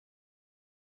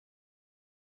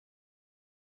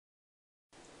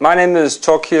My name is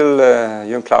Thorkild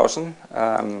Jørn Clausen.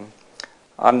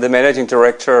 I'm the Managing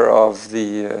Director of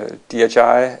the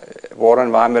DHI, Water,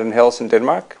 Environment and Health in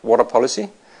Denmark, Water Policy.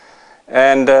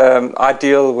 And I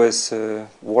deal with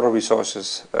water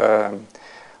resources.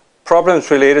 Problems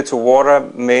related to water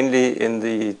mainly in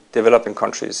the developing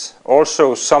countries.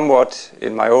 Also somewhat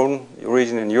in my own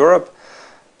region in Europe.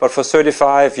 But for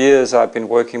 35 years I've been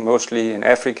working mostly in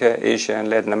Africa, Asia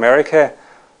and Latin America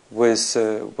with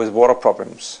water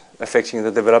problems affecting the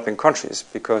developing countries,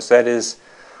 because that is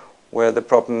where the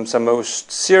problems are most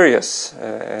serious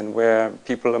and where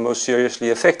people are most seriously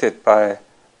affected by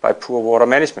poor water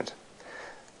management.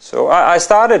 So I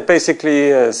started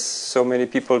basically, as so many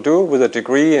people do, with a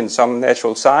degree in some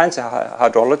natural science,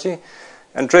 hydrology,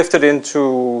 and drifted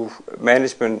into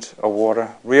management of water,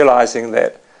 realizing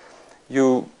that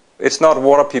it's not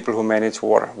water people who manage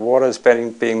water. Water is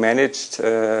being managed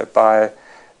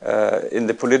in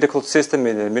the political system,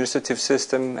 in the administrative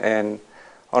system, and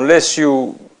unless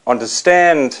you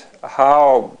understand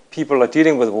how people are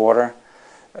dealing with water,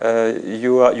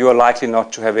 you are likely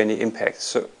not to have any impact.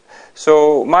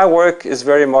 So my work is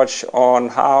very much on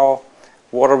how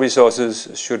water resources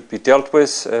should be dealt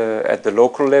with at the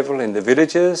local level, in the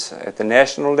villages, at the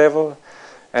national level,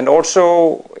 and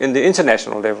also in the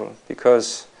international level,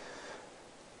 because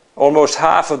almost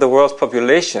half of the world's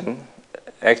population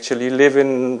actually live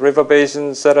in river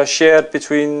basins that are shared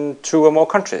between 2 or more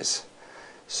countries.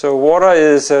 So water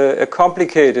is a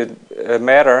complicated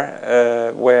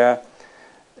matter where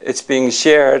it's being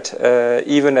shared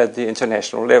even at the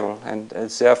international level, and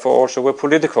it's therefore also a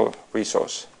political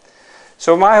resource.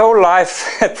 So my whole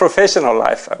life, professional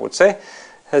life I would say,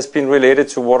 has been related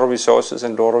to water resources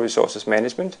and water resources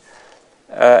management.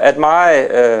 At my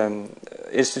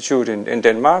institute in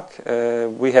Denmark,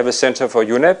 we have a center for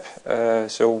UNEP,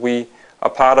 so we are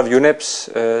part of UNEP's,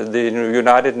 the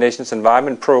United Nations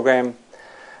Environment Programme,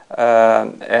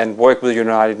 and work with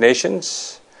United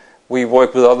Nations. We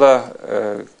work with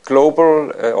other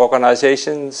global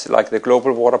organizations like the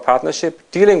Global Water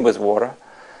Partnership dealing with water,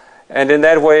 and in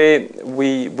that way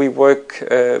we work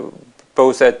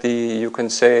both at the, you can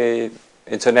say,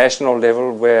 international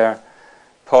level, where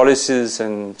policies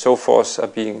and so forth are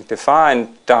being defined,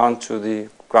 down to the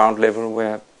ground level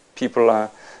where people are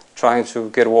trying to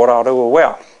get water out of a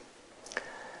well.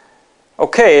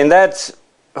 Okay, in that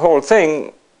whole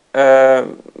thing,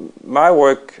 my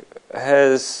work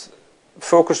has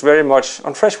focused very much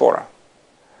on freshwater.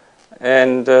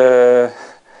 And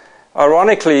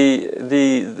ironically,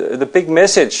 the big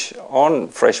message on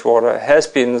freshwater has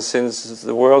been, since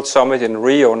the World Summit in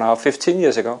Rio now 15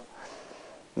 years ago,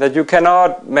 that you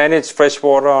cannot manage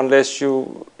freshwater unless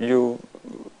you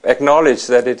acknowledge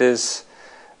that it is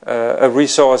a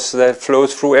resource that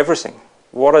flows through everything.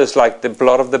 Water is like the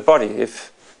blood of the body.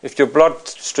 If your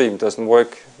bloodstream doesn't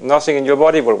work, nothing in your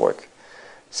body will work.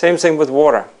 Same thing with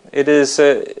water. It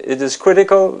is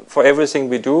critical for everything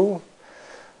we do.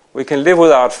 We can live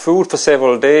without food for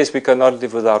several days. We cannot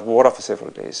live without water for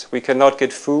several days. We cannot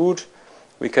get food.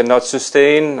 We cannot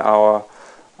sustain our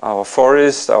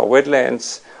forests, our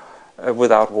wetlands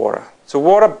without water. So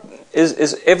water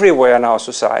is everywhere in our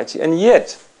society, and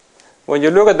yet when you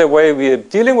look at the way we are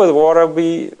dealing with water,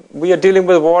 we are dealing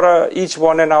with water, each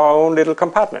one in our own little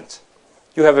compartment.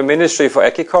 You have a ministry for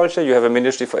agriculture, you have a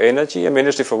ministry for energy, a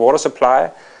ministry for water supply,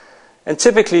 and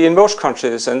typically in most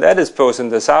countries, and that is both in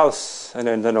the south and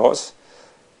in the north,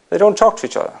 they don't talk to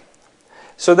each other.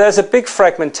 So there's a big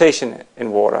fragmentation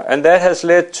in water, and that has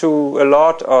led to a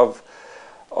lot of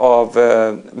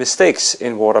mistakes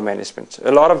in water management.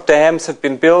 A lot of dams have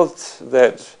been built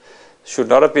that should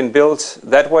not have been built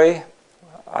that way.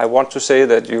 I want to say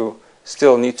that you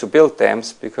still need to build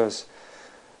dams, because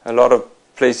a lot of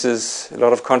places, a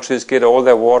lot of countries get all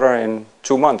their water in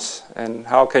 2 months. And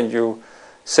how can you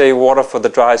save water for the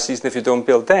dry season if you don't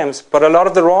build dams? But a lot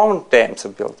of the wrong dams are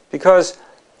built, because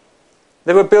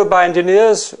they were built by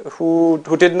engineers who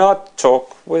did not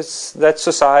talk with that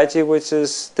society which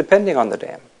is depending on the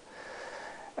dam.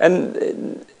 And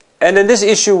in this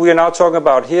issue we are now talking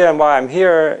about here, and why I'm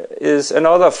here, is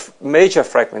another major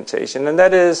fragmentation, and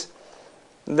that is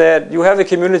that you have a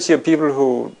community of people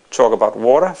who talk about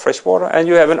water, fresh water, and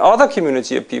you have another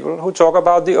community of people who talk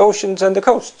about the oceans and the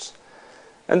coasts.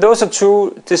 And those are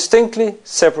 2 distinctly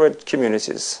separate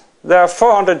communities. There are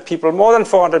 400 people, more than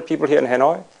 400 people here in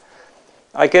Hanoi.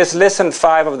 I guess less than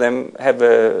 5 of them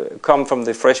have come from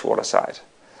the freshwater side.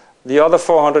 The other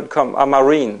 400 are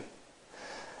marine.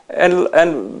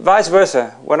 And vice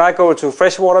versa. When I go to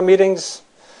freshwater meetings,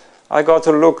 I got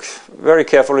to look very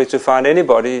carefully to find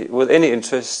anybody with any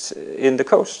interest in the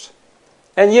coast.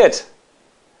 And yet,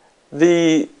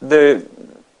 the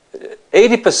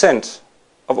 80%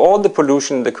 of all the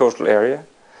pollution in the coastal area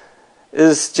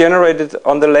is generated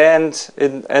on the land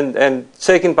and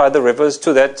taken by the rivers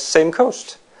to that same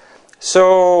coast.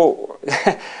 So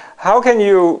how can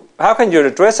you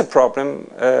address a problem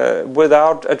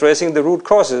without addressing the root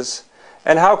causes?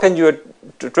 And how can you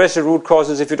address the root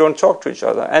causes if you don't talk to each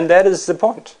other? And that is the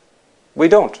point. We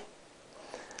don't.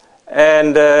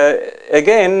 And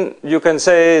again, you can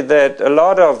say that a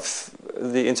lot of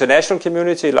the international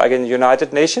community, like in the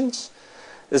United Nations,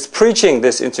 is preaching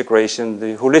this integration,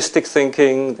 the holistic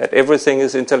thinking, that everything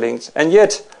is interlinked. And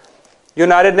yet,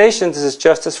 United Nations is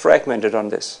just as fragmented on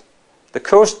this. The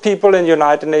coast people in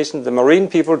United Nations, the marine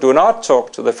people, do not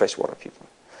talk to the freshwater people.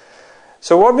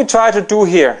 So what we try to do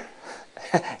here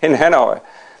in Hanoi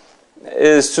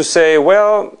is to say,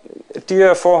 well,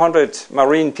 dear 400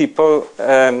 marine people,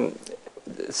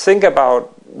 think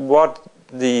about what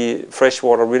the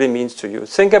freshwater really means to you.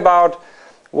 Think about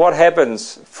what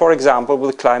happens, for example,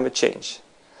 with climate change.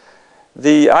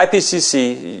 The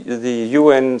IPCC, the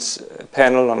UN's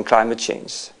panel on climate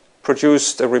change,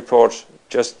 produced a report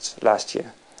just last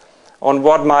year on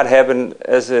what might happen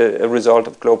as a result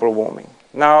of global warming.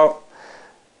 Now,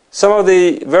 some of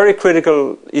the very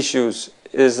critical issues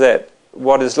is that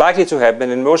what is likely to happen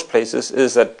in most places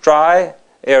is that dry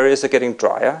areas are getting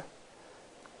drier,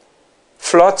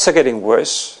 floods are getting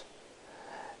worse,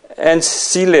 and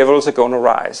sea levels are going to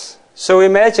rise. So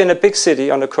imagine a big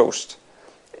city on the coast.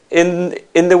 In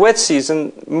the wet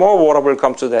season, more water will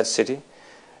come to that city.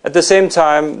 At the same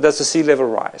time, there's a sea level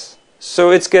rise.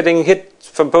 So it's getting hit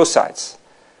from both sides.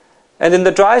 And in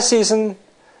the dry season,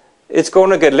 it's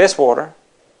going to get less water,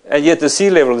 and yet the sea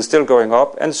level is still going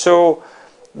up. And so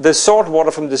the salt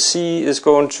water from the sea is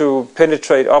going to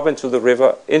penetrate up into the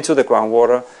river, into the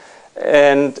groundwater,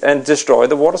 and destroy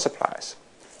the water supplies.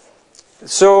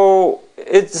 So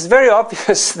it's very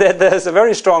obvious that there's a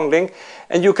very strong link,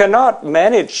 and you cannot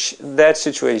manage that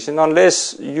situation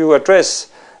unless you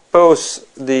address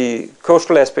both the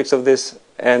coastal aspects of this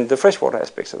and the freshwater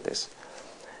aspects of this.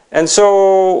 And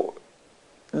so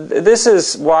this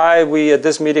is why we at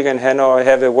this meeting in Hanoi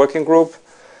have a working group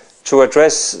to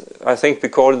address, I think we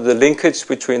call it the linkage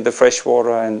between the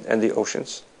freshwater and the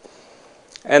oceans.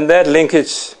 And that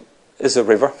linkage is a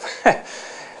river.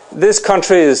 This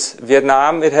country is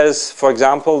Vietnam. It has, for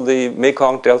example, the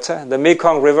Mekong Delta. The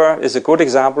Mekong River is a good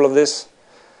example of this.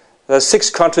 There are 6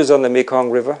 countries on the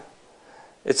Mekong River.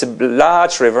 It's a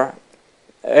large river,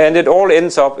 and it all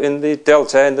ends up in the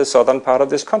delta in the southern part of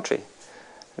this country.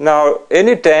 Now,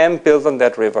 any dam built on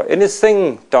that river,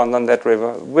 anything done on that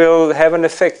river will have an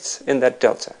effect in that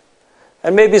delta.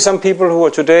 And maybe some people who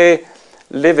are today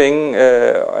living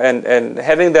and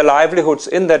having their livelihoods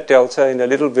in that delta in a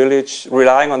little village,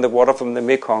 relying on the water from the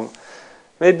Mekong,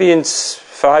 maybe in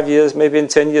 5 years, maybe in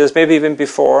 10 years, maybe even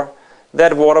before,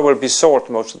 that water will be salt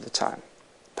most of the time.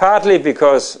 Partly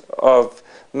because of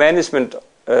management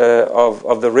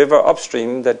of the river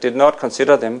upstream that did not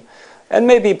consider them, and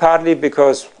maybe partly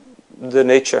because the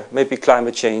nature, maybe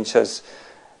climate change has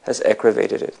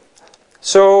aggravated it.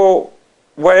 So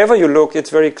wherever you look, it's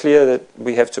very clear that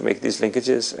we have to make these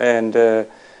linkages, and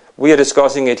we are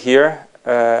discussing it here.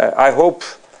 I hope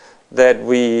that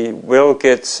we will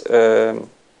get,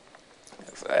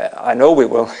 I know we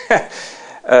will,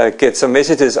 get some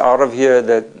messages out of here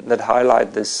that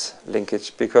highlight this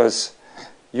linkage, because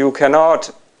you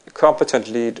cannot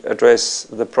competently address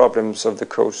the problems of the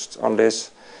coast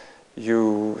unless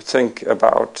you think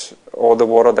about all the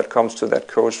water that comes to that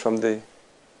coast from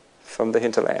the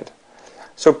hinterland.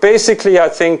 So basically, I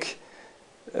think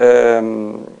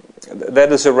that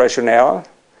is a rationale.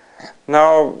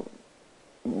 Now,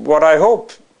 what I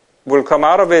hope will come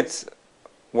out of it,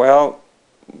 well,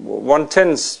 one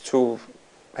tends to,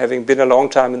 having been a long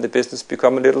time in the business,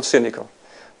 become a little cynical.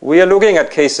 We are looking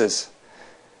at cases.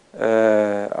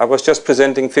 I was just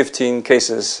presenting 15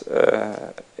 cases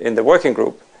in the working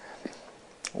group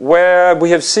where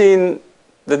we have seen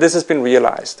that this has been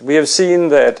realized. We have seen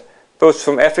that both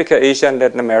from Africa, Asia, and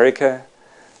Latin America,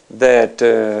 that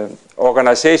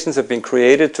organizations have been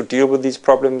created to deal with these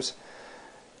problems,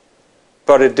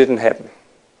 but it didn't happen.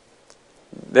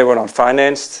 They were not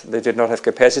financed, they did not have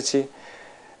capacity,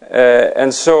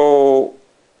 and so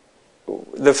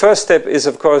the first step is,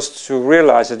 of course, to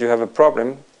realize that you have a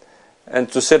problem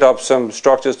and to set up some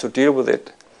structures to deal with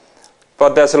it.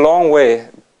 But there's a long way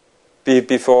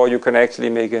before you can actually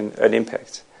make an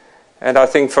impact. And I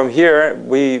think from here,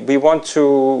 we want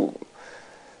to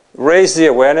raise the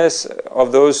awareness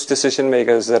of those decision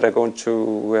makers that are going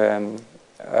to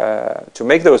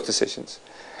make those decisions.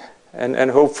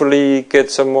 And hopefully get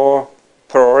some more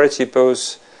priority,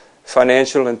 both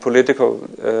financial and political,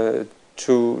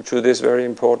 to this very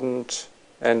important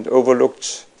and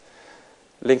overlooked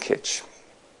linkage.